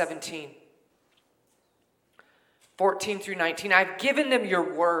John 17. 14 through 19. I've given them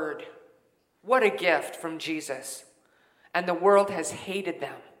your word. What a gift from Jesus. And the world has hated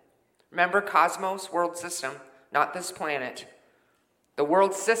them. Remember, cosmos, world system, not this planet. The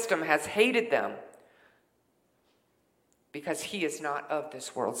world system has hated them because he is not of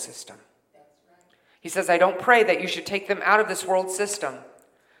this world system. He says, I don't pray that you should take them out of this world system,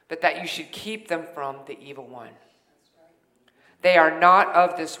 but that you should keep them from the evil one. They are not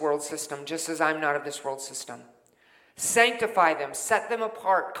of this world system, just as I'm not of this world system. Sanctify them, set them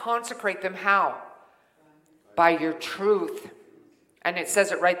apart, consecrate them how? By your truth. And it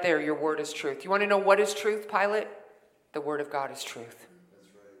says it right there, your word is truth. You want to know what is truth, Pilate? The word of God is truth.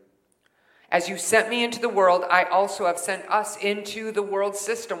 As you sent me into the world, I also have sent us into the world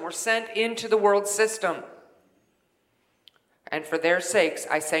system. We're sent into the world system. And for their sakes,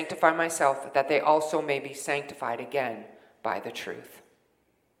 I sanctify myself, that they also may be sanctified again by the truth.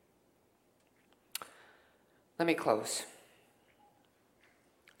 Let me close.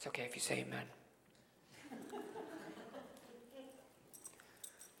 It's okay if you say amen.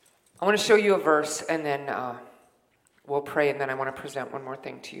 I want to show you a verse, and then we'll pray, and then I want to present one more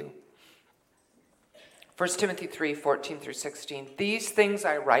thing to you. 1 Timothy 3, 14 through 16. These things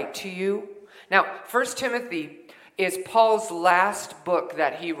I write to you. Now, 1 Timothy is Paul's last book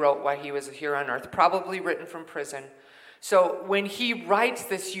that he wrote while he was here on earth, probably written from prison. So when he writes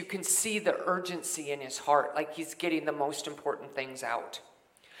this, you can see the urgency in his heart, like he's getting the most important things out.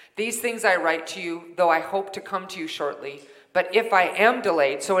 These things I write to you, though I hope to come to you shortly. But if I am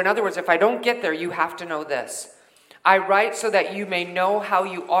delayed, so in other words, if I don't get there, you have to know this. I write so that you may know how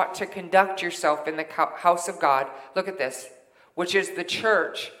you ought to conduct yourself in the house of God. Look at this, which is the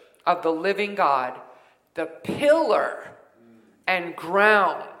church of the living God, the pillar and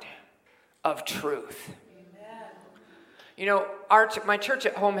ground of truth. Amen. You know, my church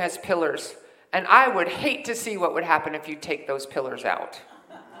at home has pillars, and I would hate to see what would happen if you take those pillars out.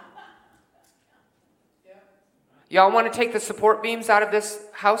 Y'all want to take the support beams out of this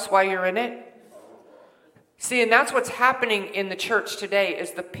house while you're in it? See, and that's what's happening in the church today,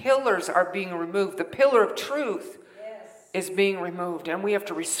 is the pillars are being removed. The pillar of truth is being removed, and we have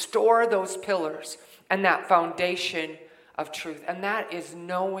to restore those pillars and that foundation of truth. And that is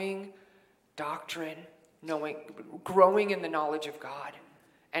knowing doctrine, growing in the knowledge of God,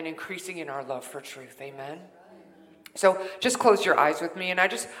 and increasing in our love for truth. Amen. So just close your eyes with me, and I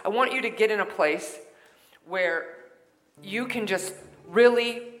want you to get in a place where you can just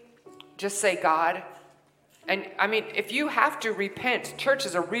really just say, God, and I mean, if you have to repent, church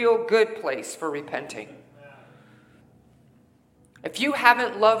is a real good place for repenting. If you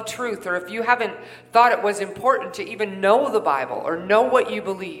haven't loved truth, or if you haven't thought it was important to even know the Bible or know what you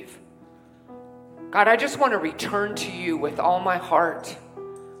believe, God, I just want to return to you with all my heart.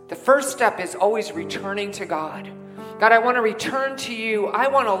 The first step is always returning to God. God, I want to return to you. I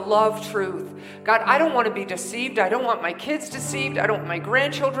want to love truth. God, I don't want to be deceived. I don't want my kids deceived. I don't want my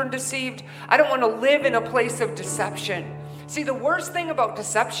grandchildren deceived. I don't want to live in a place of deception. See, the worst thing about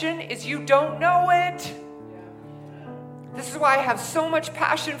deception is you don't know it. This is why I have so much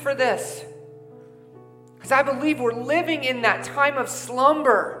passion for this. Because I believe we're living in that time of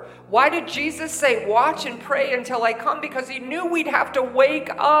slumber. Why did Jesus say, watch and pray until I come? Because he knew we'd have to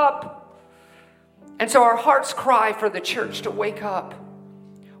wake up. And so our hearts cry for the church to wake up.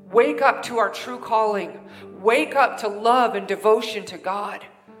 Wake up to our true calling. Wake up to love and devotion to God.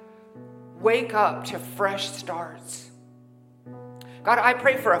 Wake up to fresh starts. God, I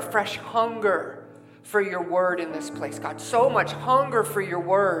pray for a fresh hunger for your word in this place. God, so much hunger for your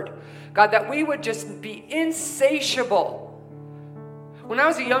word. God, that we would just be insatiable. When I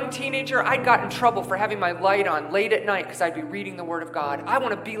was a young teenager, I'd got in trouble for having my light on late at night because I'd be reading the word of God. I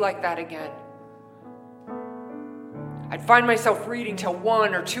want to be like that again. I'd find myself reading till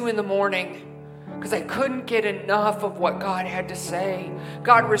 1 or 2 in the morning because I couldn't get enough of what God had to say.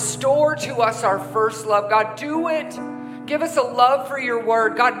 God, restore to us our first love. God, do it. Give us a love for your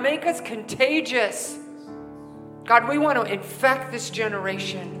word. God, make us contagious. God, we want to infect this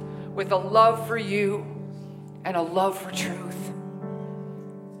generation with a love for you and a love for truth.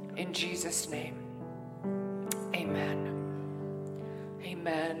 In Jesus' name, amen.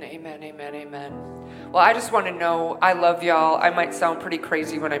 Amen, amen, amen, amen. Well, I just want to know, I love y'all. I might sound pretty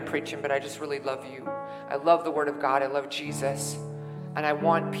crazy when I'm preaching, but I just really love you. I love the Word of God. I love Jesus. And I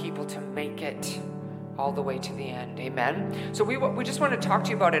want people to make it all the way to the end. Amen. So we just want to talk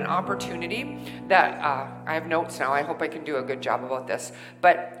to you about an opportunity that I have notes now. I hope I can do a good job about this.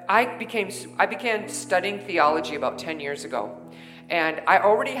 But I began studying theology about 10 years ago. And I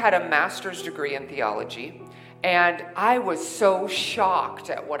already had a master's degree in theology. And I was so shocked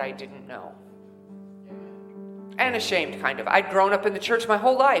at what I didn't know. And ashamed, kind of. I'd grown up in the church my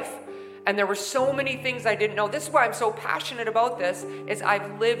whole life. And there were so many things I didn't know. This is why I'm so passionate about this, is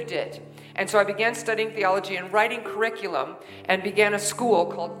I've lived it. And so I began studying theology and writing curriculum and began a school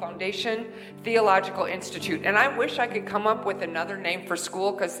called Foundation Theological Institute. And I wish I could come up with another name for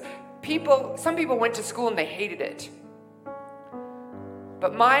school, because some people went to school and they hated it.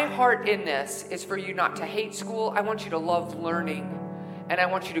 But my heart in this is for you not to hate school. I want you to love learning. And I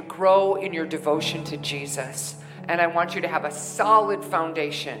want you to grow in your devotion to Jesus. And I want you to have a solid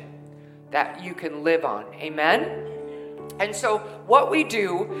foundation that you can live on. Amen? And so what we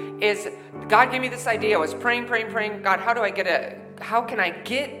do is, God gave me this idea. I was praying. God, how can I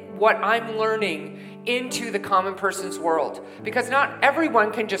get what I'm learning into the common person's world? Because not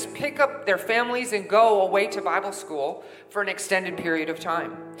everyone can just pick up their families and go away to Bible school for an extended period of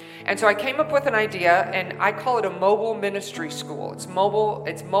time. And so I came up with an idea, and I call it a mobile ministry school. It's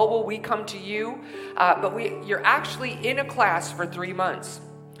mobile. We come to you, but you're actually in a class for 3 months.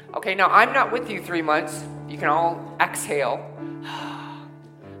 Okay, now I'm not with you 3 months. You can all exhale.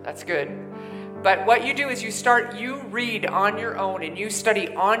 That's good. But what you do is you read on your own and you study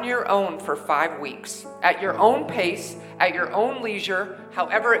on your own for 5 weeks at your own pace, at your own leisure,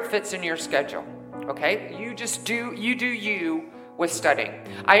 however it fits in your schedule. Okay? You do you with studying.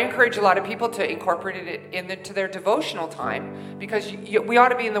 I encourage a lot of people to incorporate it into their devotional time, because we ought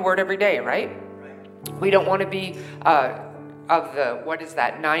to be in the Word every day, right? We don't want to be of the,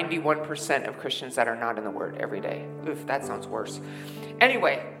 91% of Christians that are not in the Word every day. Oof, that sounds worse.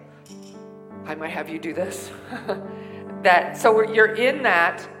 Anyway, I might have you do this. You're in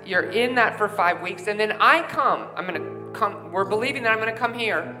that for 5 weeks, and then we're believing that I'm going to come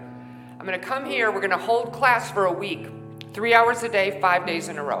here. We're going to hold class for a week, 3 hours a day, 5 days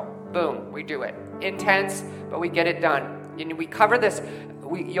in a row. Boom, we do it. Intense, but we get it done. And we cover this.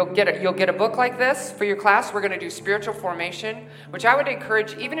 You'll get a book like this for your class. We're going to do spiritual formation, which I would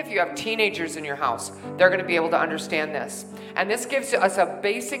encourage, even if you have teenagers in your house, they're going to be able to understand this. And this gives us a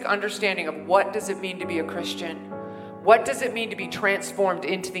basic understanding of what does it mean to be a Christian? What does it mean to be transformed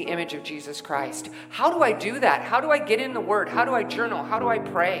into the image of Jesus Christ? How do I do that? How do I get in the Word? How do I journal? How do I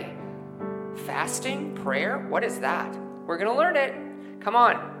pray? Fasting? Prayer? What is that? We're going to learn it. Come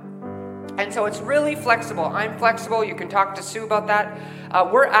on. And so it's really flexible. I'm flexible. You can talk to Sue about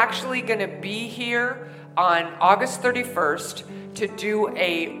that. We're actually going to be here on August 31st to do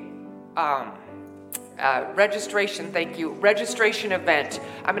a registration event.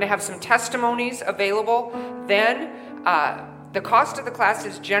 I'm going to have some testimonies available. Then the cost of the class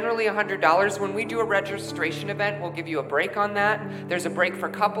is generally $100. When we do a registration event, we'll give you a break on that. There's a break for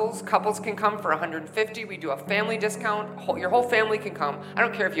couples. Couples can come for $150. We do a family discount. Your whole family can come. I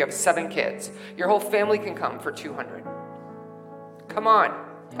don't care if you have 7 kids. Your whole family can come for $200. Come on.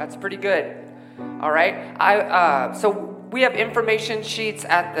 That's pretty good. All right. So we have information sheets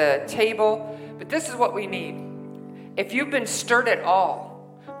at the table, but this is what we need. If you've been stirred at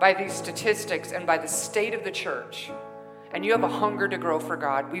all by these statistics and by the state of the church, and you have a hunger to grow for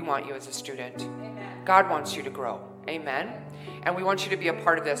God, we want you as a student. Amen. God wants you to grow. Amen. And we want you to be a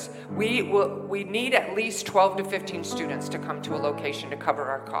part of this. We need at least 12 to 15 students to come to a location to cover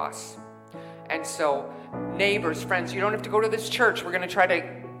our costs. And so, neighbors, friends, you don't have to go to this church. We're going to try to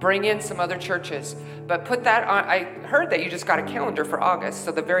bring in some other churches. But put that on. I heard that you just got a calendar for August.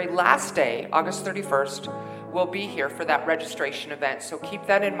 So the very last day, August 31st, we'll be here for that registration event. So keep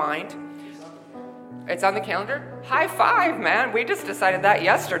that in mind. It's on the calendar? High five, man. We just decided that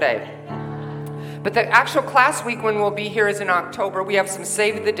yesterday. But the actual class week when we'll be here is in October. We have some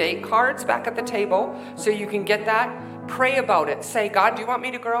save the date cards back at the table, so you can get that. Pray about it. Say, God, do you want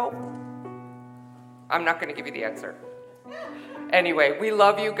me to grow? I'm not going to give you the answer. Anyway, we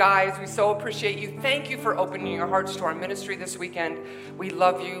love you guys. We so appreciate you. Thank you for opening your hearts to our ministry this weekend. We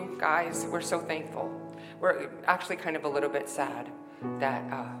love you guys. We're so thankful. We're actually kind of a little bit sad that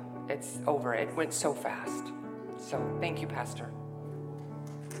it's over. It went so fast. So thank you, Pastor.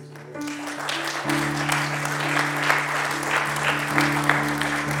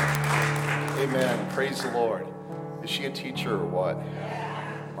 Amen. Praise the Lord. Is she a teacher or what?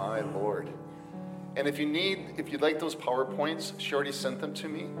 My Lord. And if you'd like those PowerPoints, she already sent them to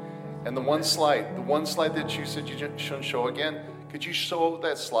me. And the one slide that you said you shouldn't show again, could you show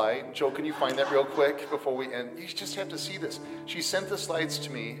that slide? Joe, can you find that real quick before we end? You just have to see this. She sent the slides to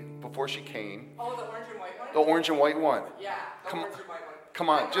me before she came. Oh, the orange and white one? The orange and white one. Yeah, orange and white one. Come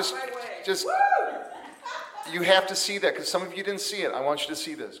on, just, you have to see that because some of you didn't see it. I want you to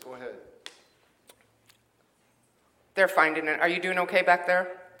see this. Go ahead. They're finding it. Are you doing okay back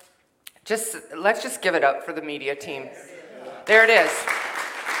there? Let's just give it up for the media team. There it is.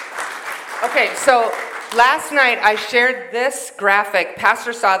 Okay, so last night I shared this graphic.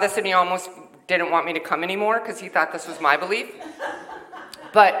 Pastor saw this and he almost didn't want me to come anymore because he thought this was my belief.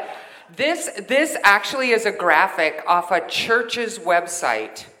 But this actually is a graphic off a church's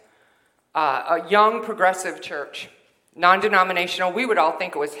website, a young progressive church, non-denominational. We would all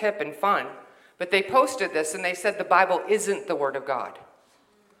think it was hip and fun. But they posted this and they said the Bible isn't the Word of God.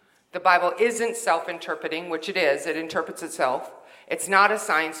 The Bible isn't self-interpreting, which it is. It interprets itself. It's not a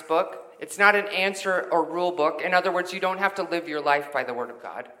science book. It's not an answer or rule book. In other words, you don't have to live your life by the Word of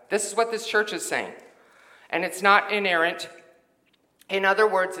God. This is what this church is saying. And it's not inerrant. In other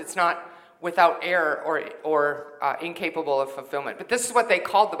words, it's not without error or incapable of fulfillment. But this is what they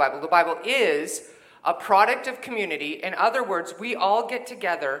called the Bible. The Bible is a product of community. In other words, we all get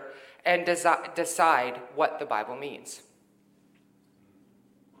together and decide what the Bible means.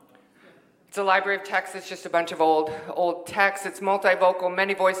 It's a library of text. It's just a bunch of old text. It's multivocal,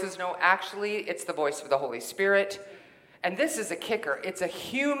 many voices. No, actually, it's the voice of the Holy Spirit. And this is a kicker. It's a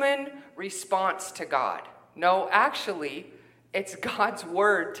human response to God. No, actually, it's God's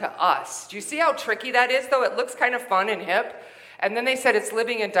word to us. Do you see how tricky that is, though? It looks kind of fun and hip. And then they said it's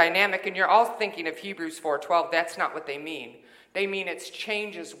living and dynamic, and you're all thinking of Hebrews 4:12. That's not what they mean. They mean it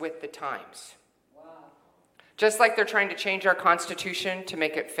changes with the times. Wow. Just like they're trying to change our Constitution to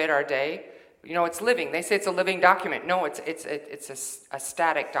make it fit our day. You know, it's living. They say it's a living document. No, it's a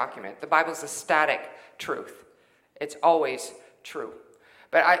static document. The Bible's a static truth. It's always true.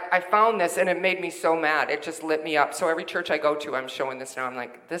 But I found this, and it made me so mad. It just lit me up. So every church I go to, I'm showing this now. I'm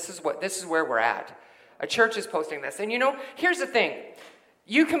like, this is where we're at. A church is posting this. And you know, here's the thing.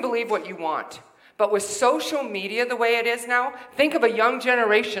 You can believe what you want. But with social media the way it is now, think of a young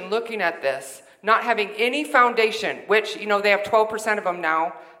generation looking at this, not having any foundation, which, you know, they have 12% of them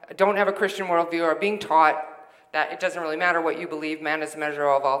now, don't have a Christian worldview, are being taught that it doesn't really matter what you believe, man is the measure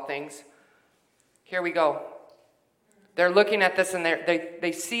of all things. Here we go. They're looking at this and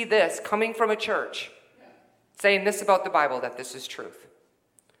they see this coming from a church, saying this about the Bible, that this is truth.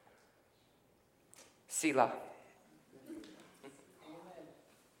 Selah.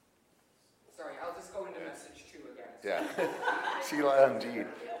 Sorry, I'll just go into message 2 again. Yeah. Selah indeed.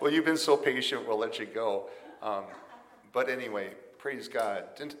 Well, you've been so patient, we'll let you go. But anyway, Praise God.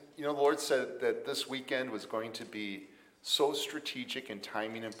 The Lord said that this weekend was going to be so strategic in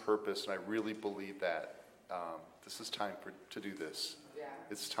timing and purpose, and I really believe that. This is time to do this. Yeah.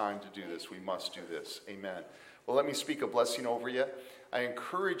 It's time to do this. We must do this. Amen. Well, let me speak a blessing over you. I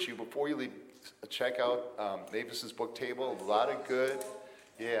encourage you, before you leave, check out Mavis's book table. A lot of good.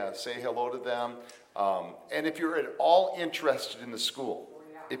 Yeah, say hello to them. And if you're at all interested in the school,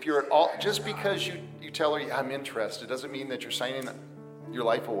 if you're at all, just because you tell her, I'm interested, doesn't mean that you're signing your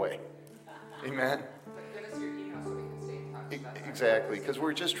life away. Amen. Give us your email so we can stay in touch. Exactly, because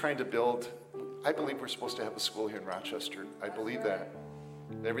we're just trying to build. I believe we're supposed to have a school here in Rochester. I believe that.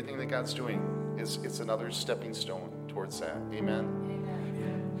 Everything that God's doing it's another stepping stone towards that. Amen.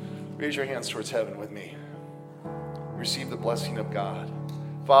 Amen. Raise your hands towards heaven with me. Receive the blessing of God.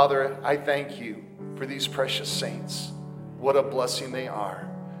 Father, I thank you for these precious saints. What a blessing they are.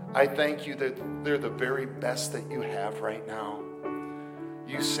 I thank you that they're the very best that you have right now.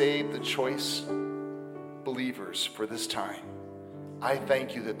 You saved the choice believers for this time. I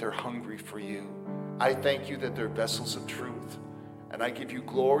thank you that they're hungry for you. I thank you that they're vessels of truth. And I give you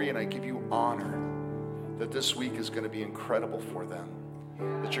glory and I give you honor that this week is going to be incredible for them.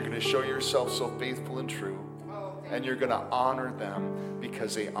 That you're going to show yourself so faithful and true. And you're going to honor them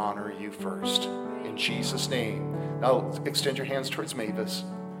because they honor you first. In Jesus' name. Now extend your hands towards Mavis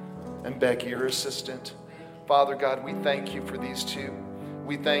and Becky, your assistant. Father God, we thank you for these two.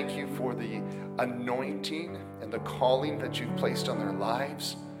 We thank you for the anointing and the calling that you've placed on their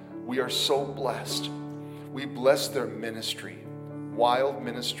lives. We are so blessed. We bless their ministry. Wild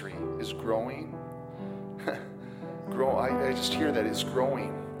ministry is growing. I just hear that it's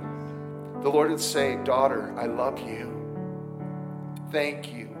growing. The Lord would say, daughter, I love you.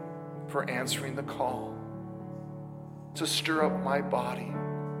 Thank you for answering the call to stir up my body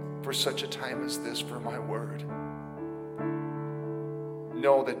for such a time as this for my word.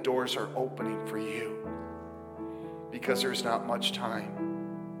 Know that doors are opening for you because there's not much time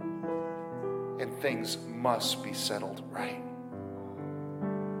and things must be settled right.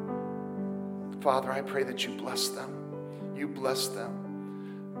 Father, I pray that you bless them. You bless them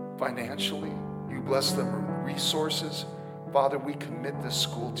financially. You bless them with resources. Father, we commit this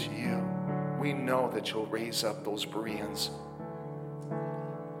school to you. We know that you'll raise up those Bereans.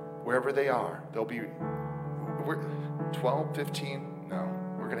 Wherever they are, they'll be 12, 15. No,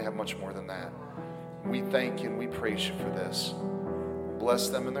 we're going to have much more than that. We thank you and we praise you for this. Bless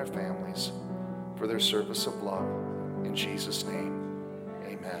them and their families for their service of love. In Jesus' name,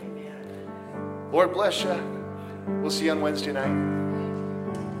 amen. Lord bless you. We'll see you on Wednesday night.